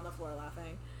rolling on the floor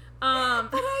laughing. But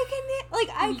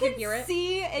I can hear it?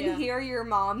 see and hear your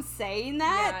mom saying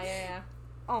that. Yeah.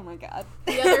 Oh my god.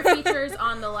 The other features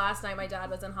on the last night my dad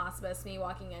was in hospice, me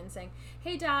walking in saying,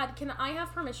 "Hey Dad, can I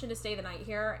have permission to stay the night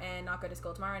here and not go to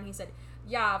school tomorrow?" And he said,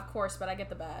 "Yeah, of course, but I get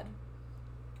the bed."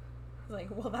 I was like,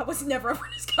 well, that was never up for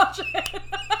discussion.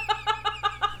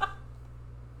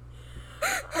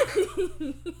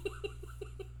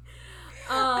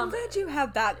 I'm glad you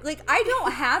have that. Like, I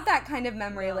don't have that kind of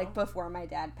memory, No. like, before my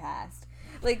dad passed.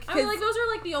 Like, I mean, like, those are,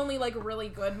 like, the only, like, really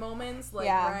good moments, like,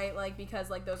 Yeah. right? Like,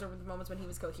 because, like, those are the moments when he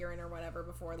was coherent or whatever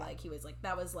before, like, he was, like,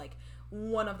 that was, like,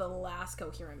 one of the last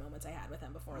coherent moments I had with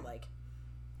him before, like,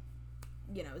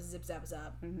 you know, zip, zap,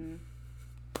 zap. Mm-hmm.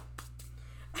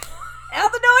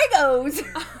 Out the door he goes!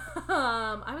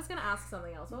 I was gonna ask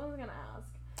something else. What was I gonna ask?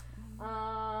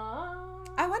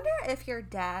 I wonder if your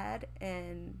dad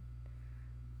and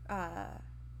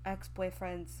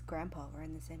ex-boyfriend's grandpa were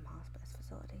in the same hospice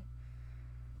facility.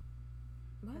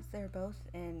 What? Because they're both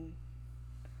in...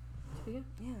 Yeah.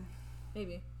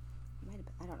 Maybe. Might have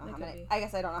been. I don't know That how could many... be. I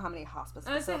guess I don't know how many hospice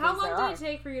I was facilities gonna say, how there long are. did it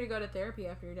take for you to go to therapy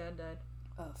after your dad died?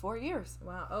 4 years.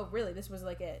 Wow. Oh, really? This was,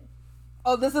 like, it.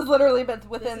 Oh, this has literally been This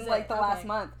within, is like, it. the Okay. last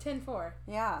month. 10-4.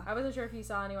 Yeah. I wasn't sure if you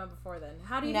saw anyone before then.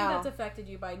 How do you No. think that's affected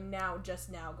you by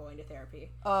just now going to therapy?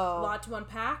 Oh. A lot to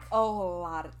unpack? A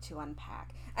lot to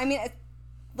unpack. I mean,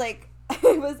 like,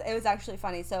 it was actually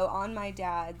funny. So on my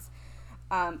dad's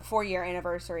 4-year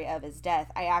anniversary of his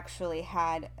death, I actually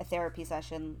had a therapy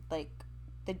session, like,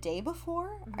 the day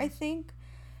before, I think.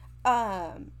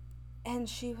 And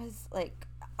she was, like,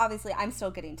 obviously, I'm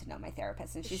still getting to know my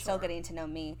therapist, and she's still getting to know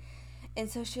me. And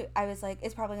so I was like,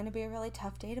 it's probably going to be a really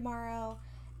tough day tomorrow.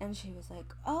 And she was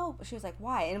like,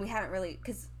 why? And we hadn't really,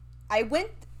 because I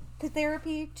went to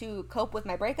therapy to cope with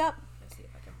my breakup. Let's see if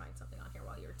I can find something on here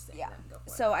while you're saying Yeah. that. Go for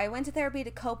So I went to therapy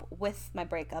to cope with my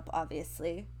breakup,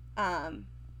 obviously.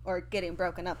 Or getting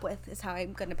broken up with is how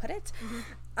I'm going to put it.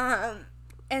 Mm-hmm.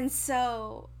 And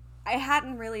so I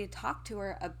hadn't really talked to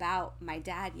her about my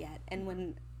dad yet. And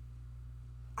when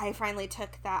I finally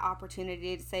took that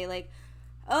opportunity to say, like,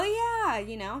 oh yeah,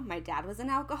 you know, my dad was an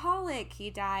alcoholic. He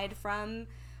died from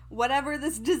whatever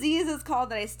this disease is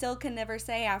called that I still can never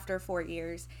say after 4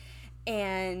 years.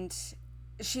 And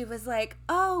she was like,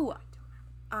 oh,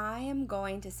 I am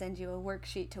going to send you a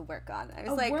worksheet to work on. I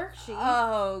was like, worksheet?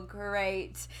 Oh,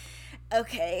 great.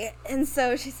 Okay. And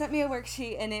so she sent me a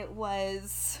worksheet, and it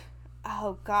was,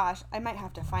 oh gosh, I might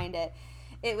have to find it.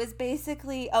 It was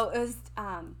basically,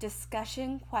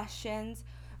 discussion questions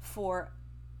for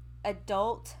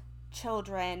adult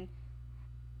children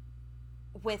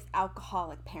with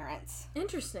alcoholic parents.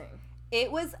 Interesting.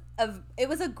 It was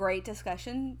a great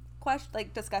discussion questions.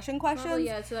 Probably,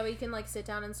 yeah, so that we can, like, sit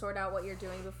down and sort out what you're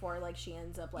doing before, like, she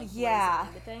ends up, like, Yeah.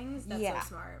 into things. That's Yeah. so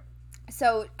smart.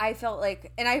 So I felt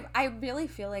like, and I really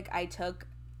feel like I took,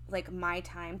 like, my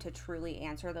time to truly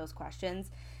answer those questions.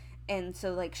 And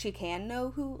so, like, she can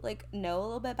know a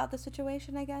little bit about the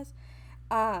situation, I guess.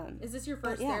 Is this your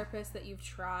first yeah. therapist that you've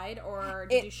tried, or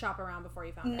did you shop around before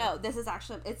you found her? No, this is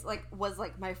actually, was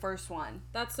my first one.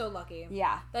 That's so lucky.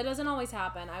 Yeah. That doesn't always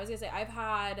happen. I was gonna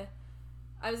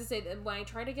say that when I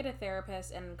tried to get a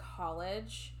therapist in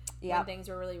college, when things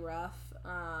were really rough,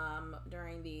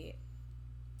 during the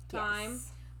time,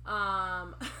 Yes.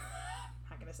 not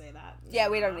gonna say that. Yeah,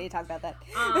 we don't need to talk about that.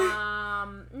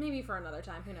 Maybe for another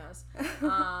time, who knows.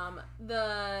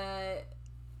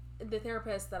 The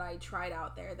therapist that I tried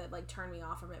out there that, like, turned me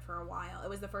off from it for a while, it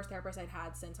was the first therapist I'd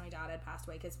had since my dad had passed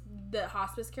away, because the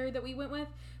hospice care that we went with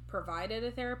provided a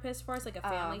therapist for us, like a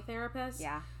family therapist.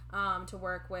 Yeah. To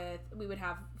work with. We would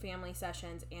have family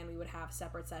sessions and we would have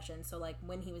separate sessions. So, like,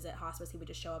 when he was at hospice, he would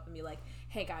just show up and be like,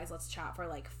 hey guys, let's chat for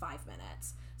like 5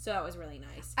 minutes. So that was really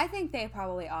nice. I think they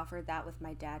probably offered that with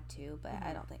my dad too, but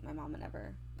I don't think my mom would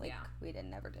ever, we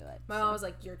didn't ever do it. My mom was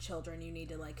like, your children, you need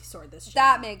to, like, sort this shit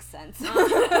That out. makes sense.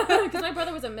 Because my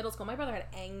brother was in middle school. My brother had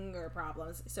anger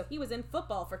problems. So he was in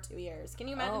football for 2 years. Can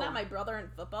you imagine that? My brother in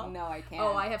football? No, I can't.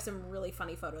 Oh, I have some really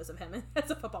funny photos of him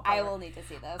as a football player. I will need to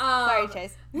see those. Sorry,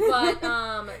 Chase. But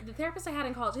the therapist I had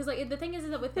in college, because, like, the thing is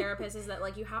that with therapists is that,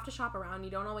 like, you have to shop around. You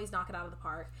don't always knock it out of the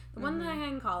park. The one that I had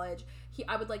in college,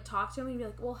 I would, like, talk to him and be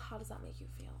like, well, how does that make you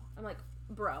feel? I'm like,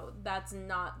 bro, that's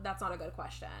not a good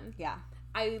question. Yeah.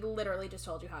 I literally just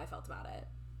told you how I felt about it.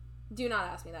 Do not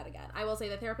ask me that again. I will say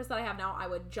the therapist that I have now, I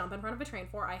would jump in front of a train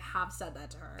for. I have said that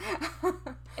to her.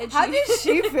 And How did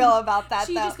she feel about that,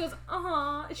 She though? just goes,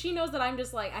 She knows that I'm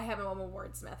just like, I have a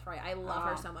wordsmith, right? I love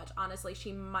her so much. Honestly,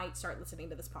 she might start listening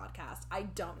to this podcast. I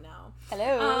don't know.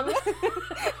 Hello.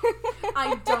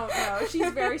 I don't know.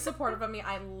 She's very supportive of me.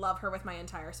 I love her with my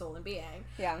entire soul and being.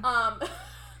 Yeah.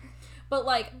 But,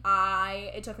 like,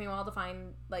 it took me a while to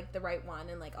find, like, the right one,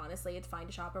 and, like, honestly, it's fine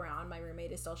to shop around. My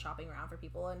roommate is still shopping around for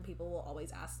people, and people will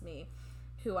always ask me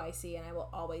who I see, and I will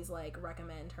always, like,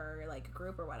 recommend her, like, a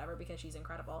group or whatever, because she's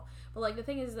incredible. But, like, the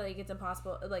thing is, like, it's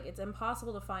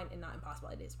impossible to find, and not impossible,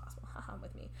 it is possible,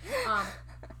 with me.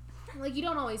 Like, you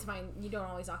don't always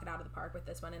knock it out of the park with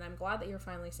this one, and I'm glad that you're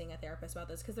finally seeing a therapist about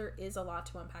this, because there is a lot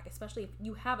to unpack, especially if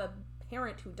you have a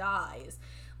parent who dies,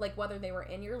 like, whether they were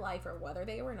in your life or whether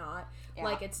they were not,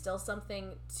 like, it's still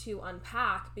something to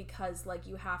unpack, because, like,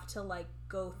 you have to, like,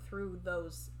 go through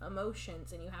those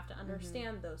emotions, and you have to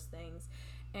understand those things,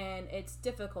 and it's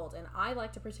difficult, and I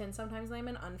like to pretend sometimes I'm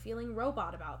an unfeeling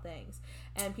robot about things,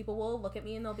 and people will look at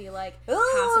me and they'll be like,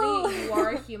 Cassidy, you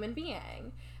are a human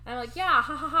being. And I'm like, yeah,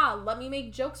 ha ha ha, let me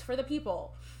make jokes for the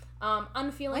people.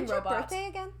 Unfeeling When's robot. your birthday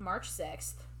again? March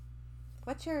 6th.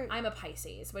 What's your... I'm a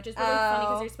Pisces, which is really funny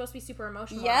because you're supposed to be super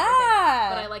emotional.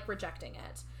 Yeah. But I like rejecting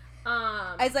it.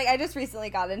 I was like, I just recently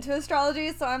got into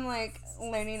astrology, so I'm like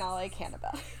learning all I can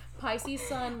about it. Pisces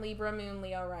sun, Libra moon,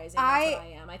 Leo rising. That's what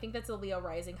I am. I think that's a Leo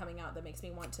rising coming out that makes me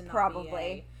want to not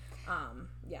be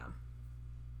yeah.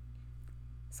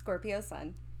 Scorpio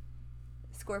sun.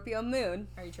 Scorpio moon.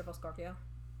 Are you triple Scorpio?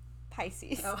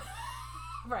 Pisces. Oh.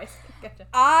 Right. Gotcha.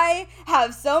 I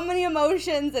have so many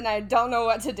emotions and I don't know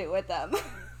what to do with them.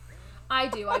 I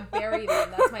do. I bury them.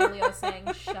 That's my Leo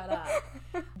saying, shut up.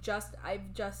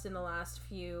 I've just in the last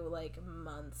few, like,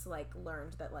 months, like,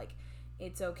 learned that, like,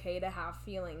 it's okay to have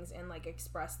feelings and, like,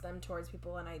 express them towards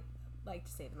people, and I like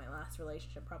to say that my last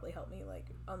relationship probably helped me, like,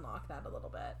 unlock that a little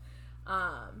bit.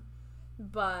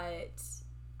 But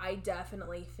I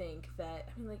definitely think that,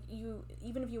 I mean, like,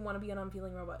 even if you want to be an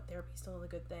unfeeling robot, therapy is still a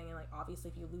good thing, and, like, obviously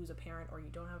if you lose a parent or you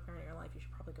don't have a parent in your life, you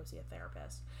should probably go see a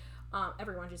therapist.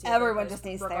 Everyone just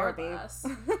needs regardless.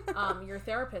 therapy. Your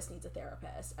therapist needs a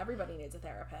therapist. Everybody needs a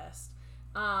therapist.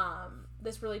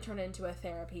 This really turned into a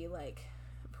therapy, like,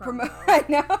 promo. I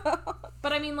know.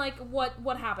 But I mean, like,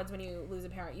 what happens when you lose a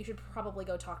parent? You should probably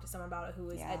go talk to someone about it who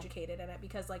is educated in it,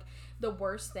 because, like, the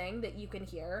worst thing that you can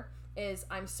hear is,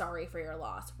 I'm sorry for your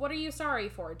loss. What are you sorry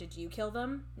for? Did you kill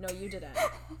them? No, you didn't.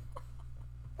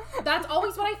 That's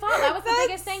always what I thought. That was the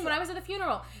biggest thing when I was at the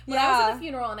funeral. When I was at the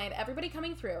funeral and I had everybody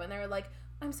coming through and they were like,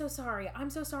 I'm so sorry. I'm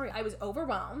so sorry. I was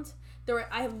overwhelmed.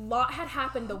 A lot had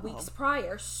happened the weeks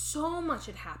prior. So much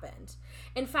had happened.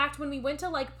 In fact, when we went to,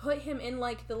 like, put him in,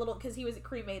 like, the little, because he was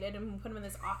cremated, and we put him in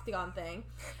this octagon thing,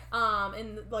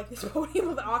 in, like, this podium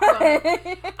with the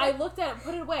octagon, I looked at it,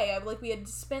 put it away. We had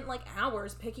spent, like,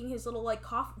 hours picking his little, like,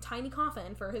 tiny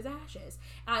coffin for his ashes.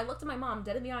 And I looked at my mom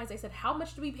dead in the eyes. I said, how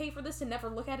much did we pay for this to never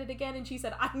look at it again? And she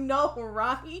said, I know,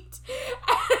 right?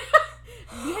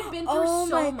 We had been through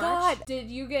so much. God. Did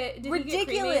he get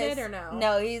cremated or no?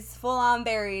 No, he's full on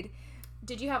buried.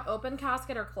 Did you have open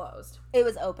casket or closed? It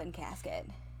was open casket.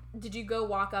 Did you go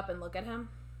walk up and look at him?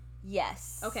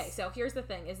 Yes. Okay, so here's the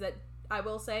thing, is that I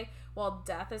will say, while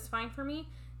death is fine for me,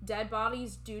 dead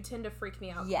bodies do tend to freak me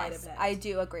out quite a bit. Yes, I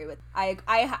do agree with I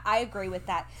agree with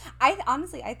that.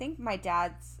 I think my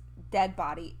dad's dead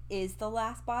body is the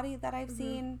last body that I've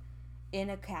seen in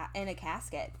a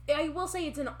casket. I will say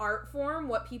it's an art form,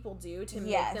 what people do to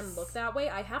make them look that way.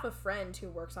 I have a friend who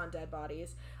works on dead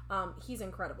bodies. He's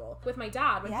incredible. With my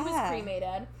dad, when he was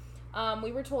cremated,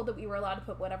 we were told that we were allowed to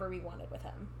put whatever we wanted with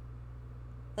him.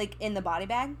 Like, in the body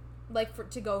bag? Like,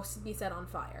 to go be set on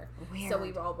fire. Weird. So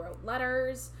we all wrote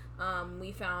letters.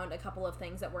 We found a couple of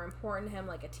things that were important to him,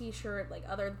 like a t-shirt, like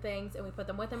other things, and we put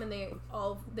them with him, and they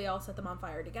all set them on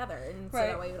fire together, and so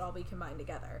that way it would all be combined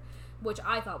together, which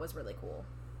I thought was really cool.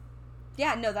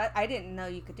 Yeah, no, that I didn't know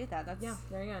you could do that. That's... Yeah,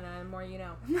 there you go. Now the more you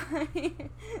know.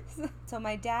 So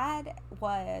my dad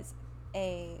was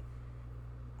in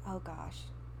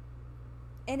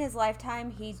his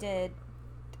lifetime, he did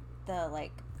the,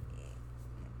 like,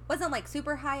 wasn't, like,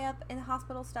 super high up in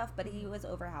hospital stuff, but he was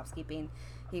over housekeeping.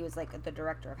 He was, like, the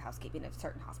director of housekeeping of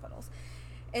certain hospitals.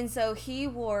 And so he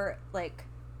wore, like,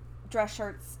 dress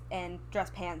shirts and dress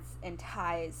pants and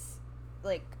ties,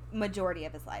 like, majority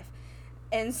of his life.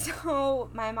 And so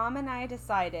my mom and I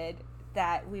decided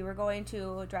that we were going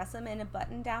to dress him in a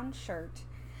button-down shirt.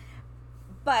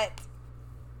 But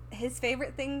his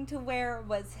favorite thing to wear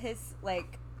was his,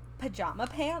 like, pajama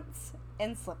pants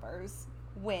and slippers.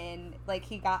 when, like,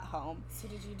 he got home. So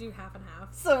did you do half and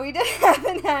half? So we did half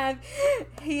and half.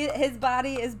 His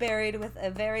body is buried with a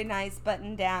very nice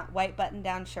white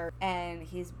button-down shirt, and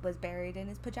he was buried in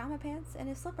his pajama pants and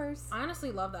his slippers. I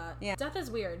honestly love that. Yeah. Death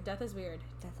is weird. Death is very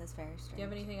strange. Do you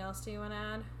have anything else you want to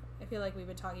add? I feel like we've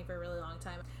been talking for a really long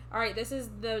time. All right, this is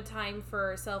the time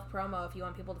for self-promo if you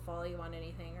want people to follow you on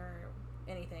anything or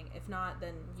anything. If not,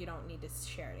 then you don't need to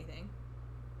share anything.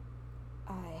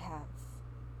 I have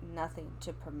nothing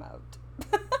to promote.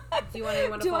 Do you want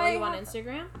anyone to follow you on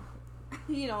Instagram?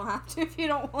 You don't have to if you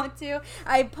don't want to.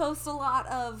 I post a lot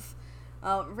of,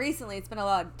 recently it's been a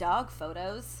lot of dog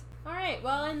photos. All right,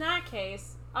 well, in that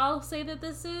case, I'll say that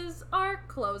this is our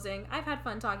closing. I've had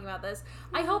fun talking about this.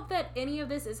 I hope that any of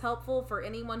this is helpful for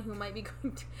anyone who might be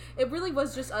going to... It really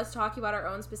was just us talking about our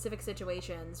own specific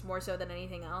situations, more so than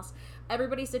anything else.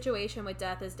 Everybody's situation with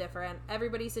death is different.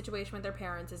 Everybody's situation with their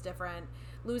parents is different.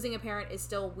 Losing a parent is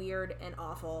still weird and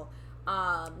awful,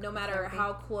 no matter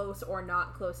how close or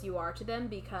not close you are to them,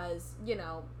 because, you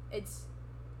know, it's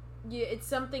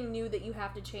something new that you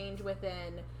have to change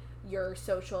within your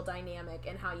social dynamic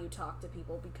and how you talk to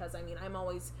people, because I mean, I'm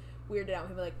always weirded out when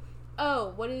people are like,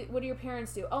 oh, what do your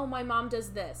parents do? Oh, my mom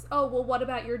does this. Oh, well, what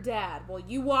about your dad? Well,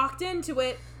 you walked into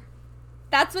it.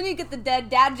 That's when you get the dead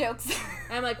dad jokes.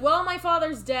 I'm like, well, my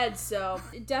father's dead, so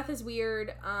death is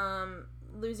weird.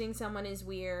 Losing someone is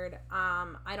weird.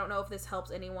 I don't know if this helps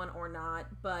anyone or not,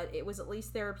 but it was at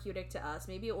least therapeutic to us.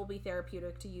 Maybe it will be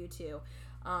therapeutic to you too.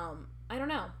 I don't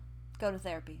know. Go to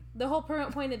therapy. The whole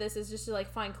point of this is just to, like,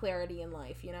 find clarity in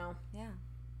life, you know? Yeah.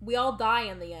 We all die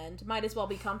in the end. Might as well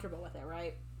be comfortable with it,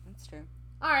 right? That's true.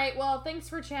 All right, well, thanks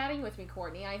for chatting with me,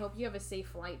 Courtney. I hope you have a safe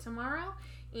flight tomorrow.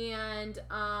 And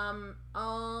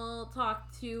I'll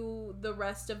talk to the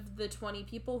rest of the 20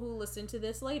 people who listen to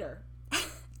this later.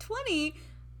 20?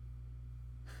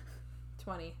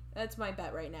 20. That's my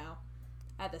bet right now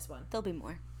at this one. There'll be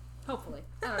more. Hopefully.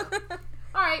 I don't know.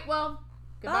 All right, well,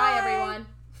 goodbye, everyone.